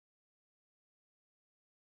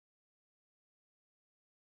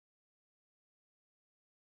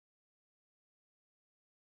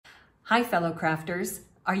Hi fellow crafters,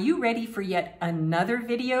 are you ready for yet another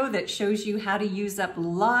video that shows you how to use up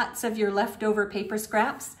lots of your leftover paper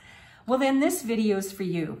scraps? Well then this video's for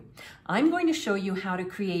you. I'm going to show you how to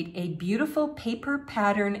create a beautiful paper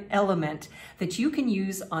pattern element that you can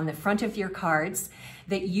use on the front of your cards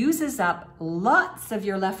that uses up lots of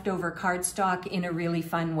your leftover cardstock in a really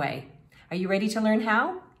fun way. Are you ready to learn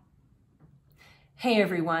how? Hey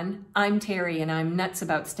everyone, I'm Terry and I'm nuts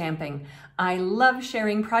about stamping. I love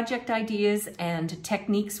sharing project ideas and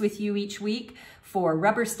techniques with you each week for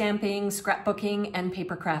rubber stamping, scrapbooking, and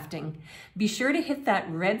paper crafting. Be sure to hit that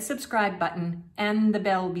red subscribe button and the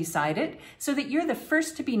bell beside it so that you're the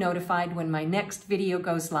first to be notified when my next video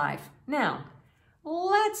goes live. Now,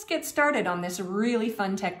 let's get started on this really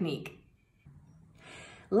fun technique.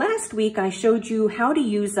 Last week, I showed you how to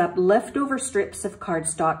use up leftover strips of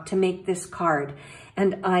cardstock to make this card.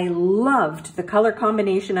 And I loved the color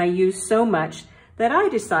combination I used so much that I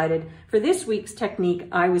decided for this week's technique,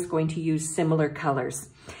 I was going to use similar colors.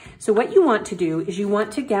 So what you want to do is you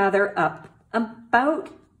want to gather up about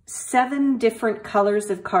 7 different colors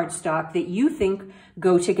of cardstock that you think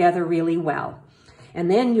go together really well. And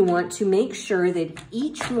then you want to make sure that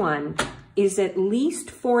each one is at least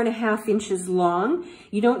 4.5 inches long.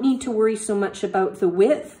 You don't need to worry so much about the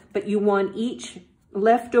width, but you want each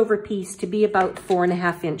leftover piece to be about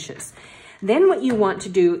 4.5 inches. Then what you want to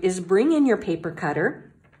do is bring in your paper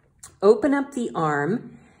cutter, open up the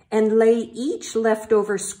arm, and lay each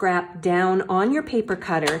leftover scrap down on your paper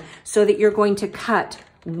cutter so that you're going to cut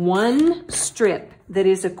one strip that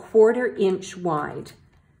is 1/4 inch wide.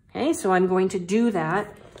 Okay, so I'm going to do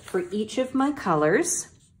that for each of my colors.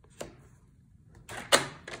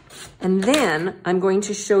 And then I'm going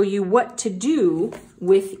to show you what to do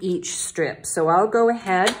with each strip. So I'll go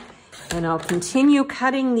ahead and I'll continue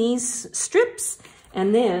cutting these strips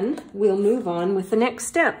and then we'll move on with the next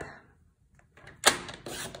step.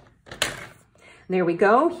 There we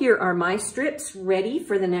go. Here are my strips ready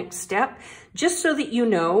for the next step. Just so that you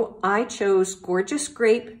know, I chose Gorgeous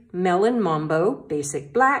Grape, Melon Mambo,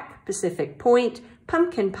 Basic Black, Pacific Point,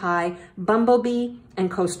 Pumpkin Pie, Bumblebee, and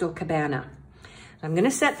Coastal Cabana. I'm going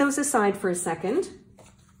to set those aside for a second.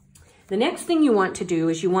 The next thing you want to do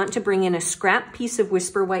is you want to bring in a scrap piece of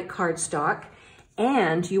Whisper White cardstock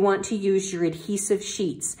and you want to use your adhesive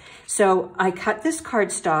sheets. So I cut this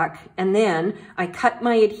cardstock and then I cut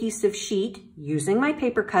my adhesive sheet using my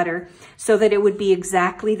paper cutter so that it would be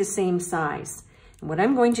exactly the same size. And what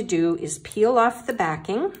I'm going to do is peel off the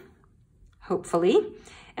backing, hopefully,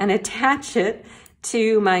 and attach it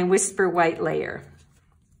to my Whisper White layer.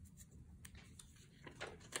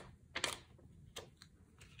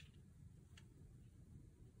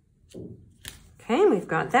 Okay, we've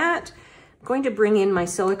got that. I'm going to bring in my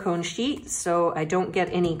silicone sheet so I don't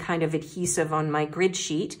get any kind of adhesive on my grid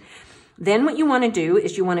sheet. Then what you want to do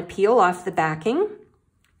is you want to peel off the backing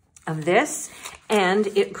of this and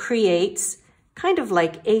it creates kind of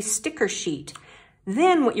like a sticker sheet.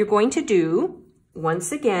 Then what you're going to do,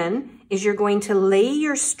 once again, is you're going to lay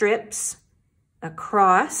your strips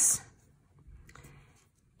across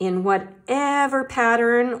in whatever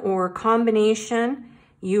pattern or combination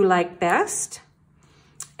you like best.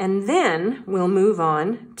 And then we'll move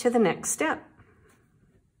on to the next step.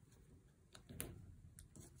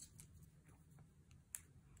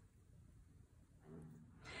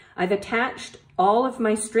 I've attached all of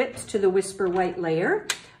my strips to the Whisper White layer.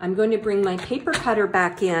 I'm going to bring my paper cutter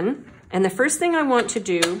back in. And the first thing I want to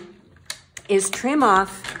do is trim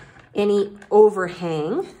off any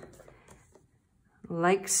overhang,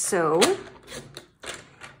 like so.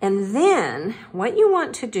 And then what you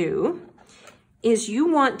want to do is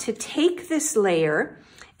you want to take this layer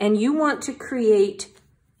and you want to create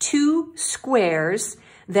 2 squares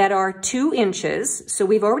that are 2 inches. So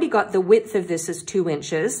we've already got the width of this as 2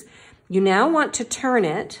 inches. You now want to turn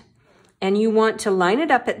it and you want to line it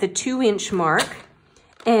up at the 2-inch mark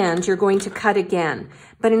and you're going to cut again.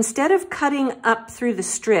 But instead of cutting up through the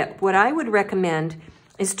strip, what I would recommend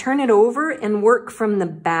is turn it over and work from the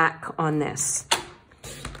back on this.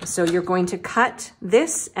 So you're going to cut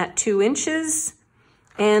this at 2 inches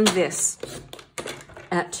and this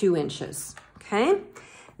at 2 inches, okay?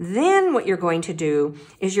 Then what you're going to do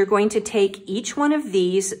is you're going to take each one of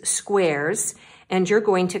these squares and you're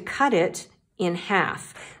going to cut it in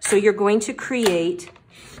half. So you're going to create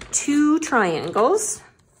 2 triangles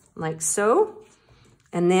like so.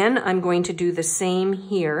 And then I'm going to do the same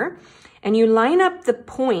here. And you line up the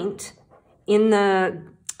point in the,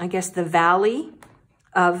 I guess, the valley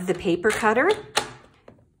of the paper cutter,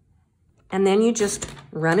 and then you just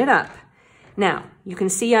run it up. Now, you can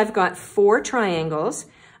see I've got 4 triangles.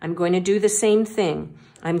 I'm going to do the same thing.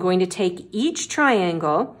 I'm going to take each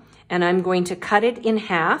triangle and I'm going to cut it in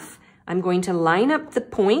half. I'm going to line up the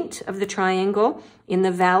point of the triangle in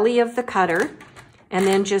the valley of the cutter and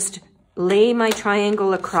then just lay my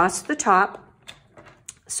triangle across the top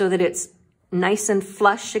so that it's nice and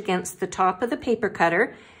flush against the top of the paper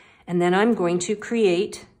cutter. And then I'm going to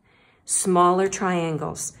create smaller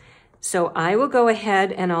triangles. So I will go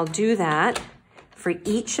ahead and I'll do that for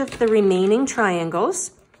each of the remaining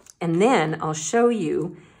triangles. And then I'll show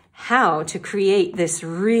you how to create this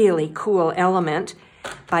really cool element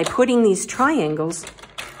by putting these triangles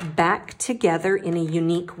back together in a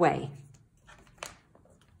unique way.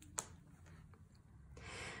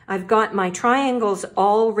 I've got my triangles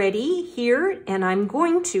all ready here, and I'm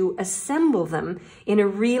going to assemble them in a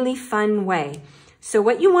really fun way. So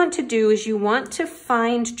what you want to do is you want to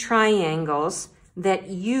find triangles that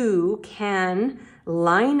you can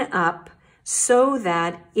line up so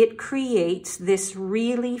that it creates this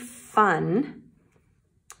really fun,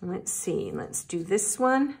 let's see, let's do this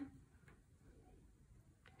one.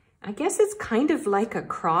 I guess it's kind of like a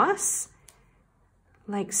cross,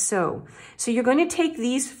 like so. So you're going to take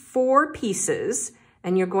these 4 pieces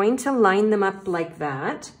and you're going to line them up like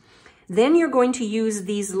that. Then you're going to use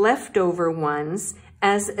these leftover ones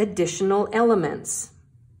as additional elements.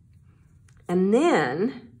 And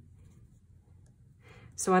then,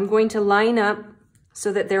 so I'm going to line up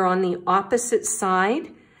so that they're on the opposite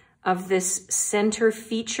side of this center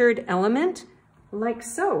featured element, like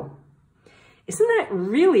so. Isn't that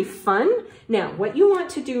really fun? Now, what you want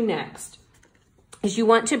to do next is you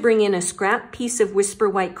want to bring in a scrap piece of Whisper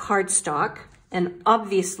White cardstock and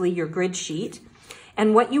obviously your grid sheet.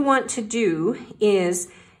 And what you want to do is,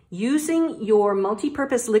 using your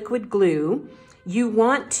multi-purpose liquid glue, you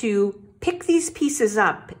want to pick these pieces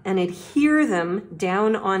up and adhere them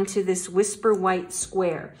down onto this Whisper White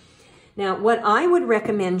square. Now, what I would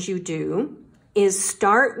recommend you do is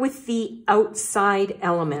start with the outside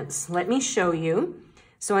elements. Let me show you.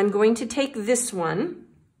 So I'm going to take this one.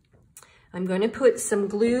 I'm going to put some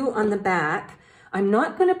glue on the back. I'm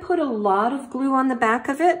not going to put a lot of glue on the back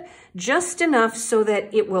of it, just enough so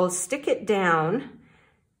that it will stick it down,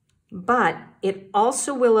 but it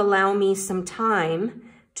also will allow me some time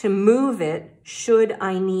to move it should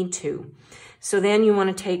I need to. So then you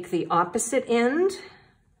want to take the opposite end,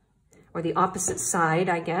 or the opposite side,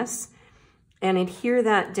 I guess, and adhere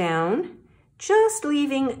that down, just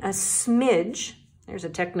leaving a smidge, there's a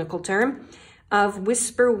technical term, of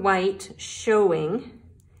Whisper White showing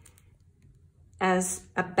as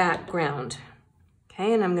a background.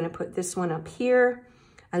 Okay, and I'm going to put this one up here.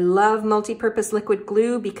 I love multi-purpose liquid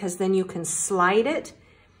glue because then you can slide it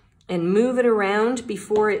and move it around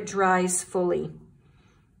before it dries fully.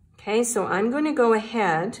 Okay, so I'm going to go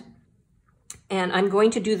ahead and I'm going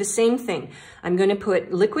to do the same thing. I'm going to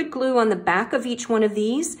put liquid glue on the back of each one of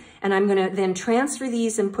these, and I'm going to then transfer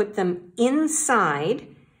these and put them inside.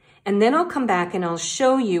 And then I'll come back and I'll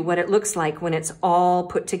show you what it looks like when it's all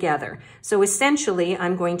put together. So essentially,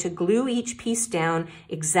 I'm going to glue each piece down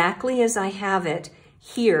exactly as I have it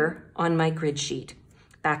here on my grid sheet.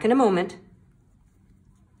 Back in a moment.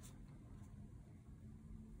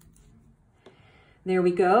 There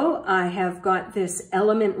we go. I have got this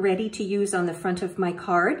element ready to use on the front of my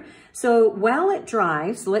card. So while it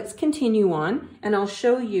dries, let's continue on and I'll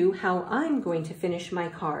show you how I'm going to finish my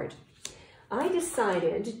card. I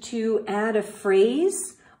decided to add a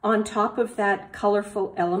phrase on top of that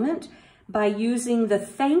colorful element by using the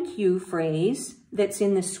thank you phrase that's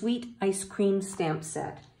in the Sweet Ice Cream stamp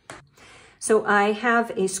set. So I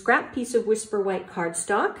have a scrap piece of Whisper White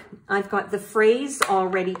cardstock. I've got the phrase all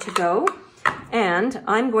ready to go, and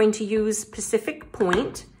I'm going to use Pacific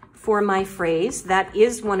Point for my phrase. That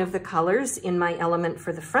is one of the colors in my element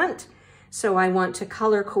for the front. So I want to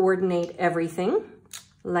color coordinate everything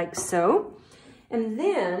like so. And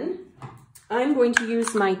then I'm going to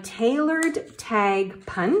use my tailored tag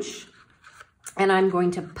punch, and I'm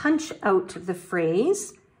going to punch out the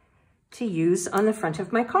phrase to use on the front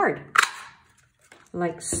of my card,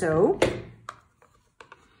 like so.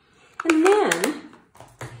 And then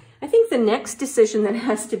I think the next decision that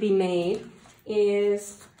has to be made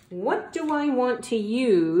is, what do I want to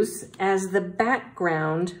use as the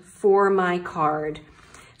background for my card?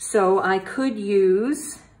 So I could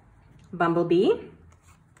use Bumblebee.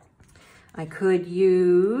 I could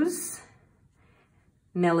use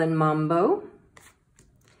Melon Mambo.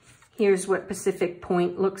 Here's what Pacific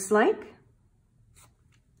Point looks like.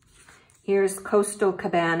 Here's Coastal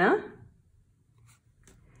Cabana.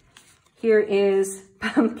 Here is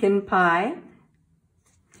Pumpkin Pie.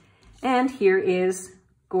 And here is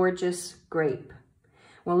Gorgeous Grape.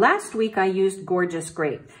 Well, last week I used Gorgeous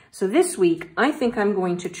Grape. So this week, I think I'm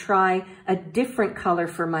going to try a different color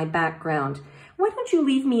for my background. Why don't you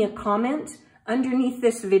leave me a comment underneath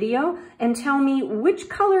this video and tell me which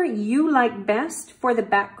color you like best for the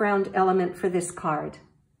background element for this card.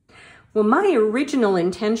 Well, my original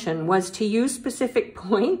intention was to use Pacific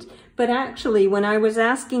Point, but actually when I was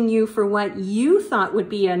asking you for what you thought would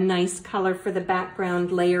be a nice color for the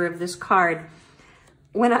background layer of this card,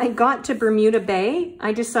 when I got to Bermuda Bay,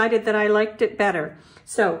 I decided that I liked it better.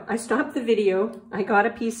 So I stopped the video, I got a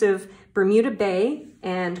piece of Bermuda Bay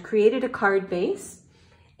and created a card base.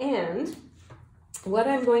 And what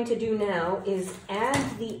I'm going to do now is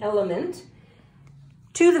add the element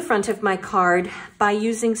to the front of my card by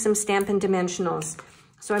using some Stampin' Dimensionals.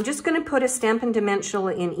 So I'm just going to put a Stampin' Dimensional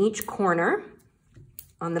in each corner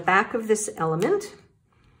on the back of this element.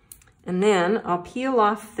 And then I'll peel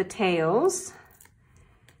off the tails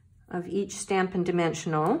of each Stampin'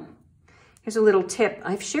 Dimensional. Here's a little tip.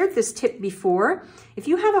 I've shared this tip before. If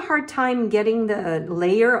you have a hard time getting the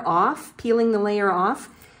layer off, peeling the layer off,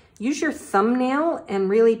 use your thumbnail and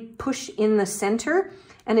really push in the center,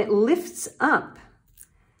 and it lifts up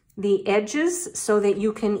the edges so that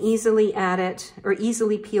you can easily add it or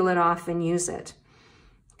easily peel it off and use it.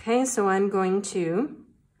 Okay, so I'm going to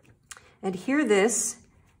adhere this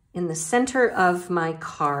in the center of my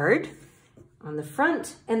card on the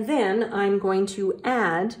front, and then I'm going to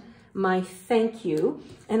add my thank you.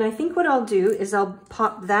 And I think what I'll do is I'll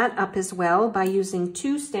pop that up as well by using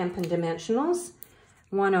two Stampin' Dimensionals,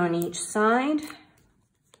 one on each side,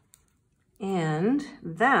 and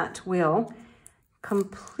that will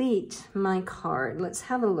complete my card. Let's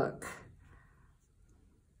have a look.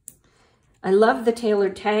 I love the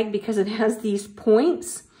tailored tag because it has these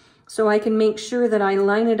points, so I can make sure that I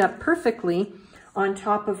line it up perfectly on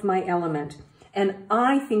top of my element. And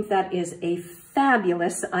I think that is a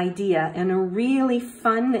fabulous idea and a really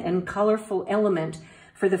fun and colorful element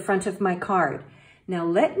for the front of my card. Now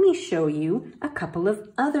let me show you a couple of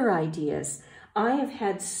other ideas. I have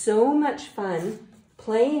had so much fun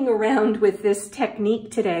playing around with this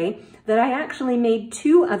technique today that I actually made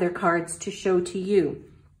two other cards to show to you.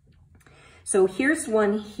 So here's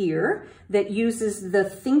one here that uses the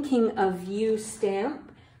Thinking of You stamp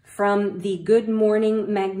from the Good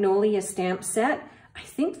Morning Magnolia stamp set. I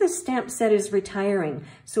think this stamp set is retiring,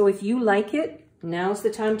 so if you like it, now's the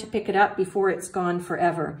time to pick it up before it's gone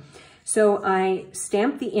forever. So I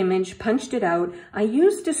stamped the image, punched it out. I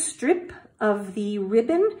used a strip of the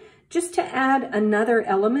ribbon just to add another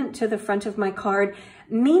element to the front of my card,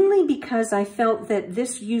 mainly because I felt that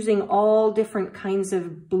this using all different kinds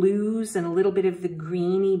of blues and a little bit of the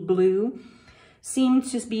greeny blue seemed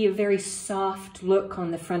to be a very soft look on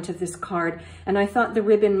the front of this card, and I thought the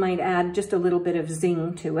ribbon might add just a little bit of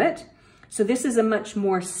zing to it. So this is a much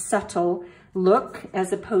more subtle look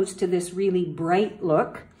as opposed to this really bright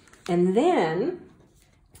look. And then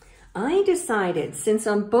I decided, since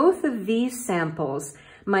on both of these samples,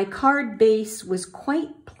 my card base was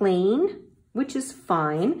quite plain, which is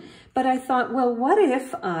fine, but I thought, well, what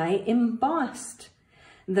if I embossed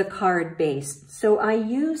the card base? So I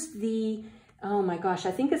used the, oh my gosh,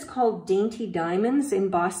 I think it's called Dainty Diamonds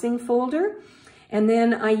embossing folder. And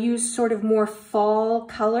then I used sort of more fall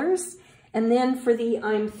colors. And then for the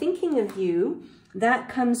I'm Thinking of You, that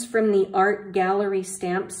comes from the Art Gallery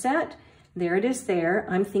stamp set. There it is there,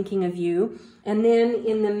 I'm Thinking of You. And then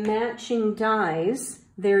in the matching dies,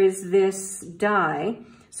 there is this die.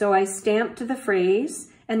 So I stamped the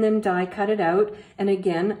phrase and then die cut it out. And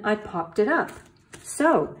again, I popped it up.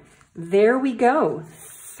 So there we go.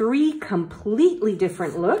 Three completely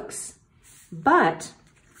different looks, but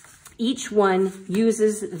each one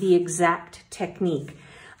uses the exact technique.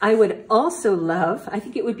 I would also love, I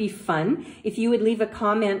think it would be fun, if you would leave a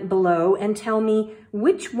comment below and tell me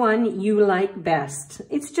which one you like best.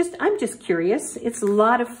 I'm just curious. It's a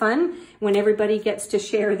lot of fun when everybody gets to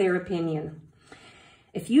share their opinion.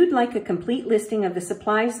 If you'd like a complete listing of the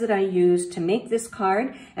supplies that I used to make this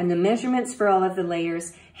card and the measurements for all of the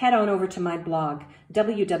layers, head on over to my blog,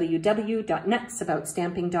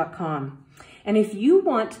 www.nutsaboutsstamping.com. And if you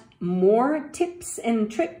want more tips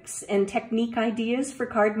and tricks and technique ideas for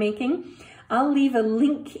card making, I'll leave a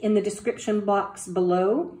link in the description box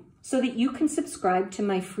below so that you can subscribe to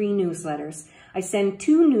my free newsletters. I send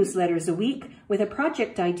 2 newsletters a week with a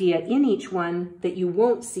project idea in each one that you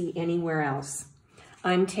won't see anywhere else.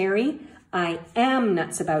 I'm Terry. I am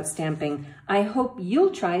Nuts About Stamping. I hope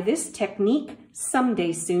you'll try this technique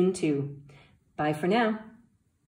someday soon too. Bye for now.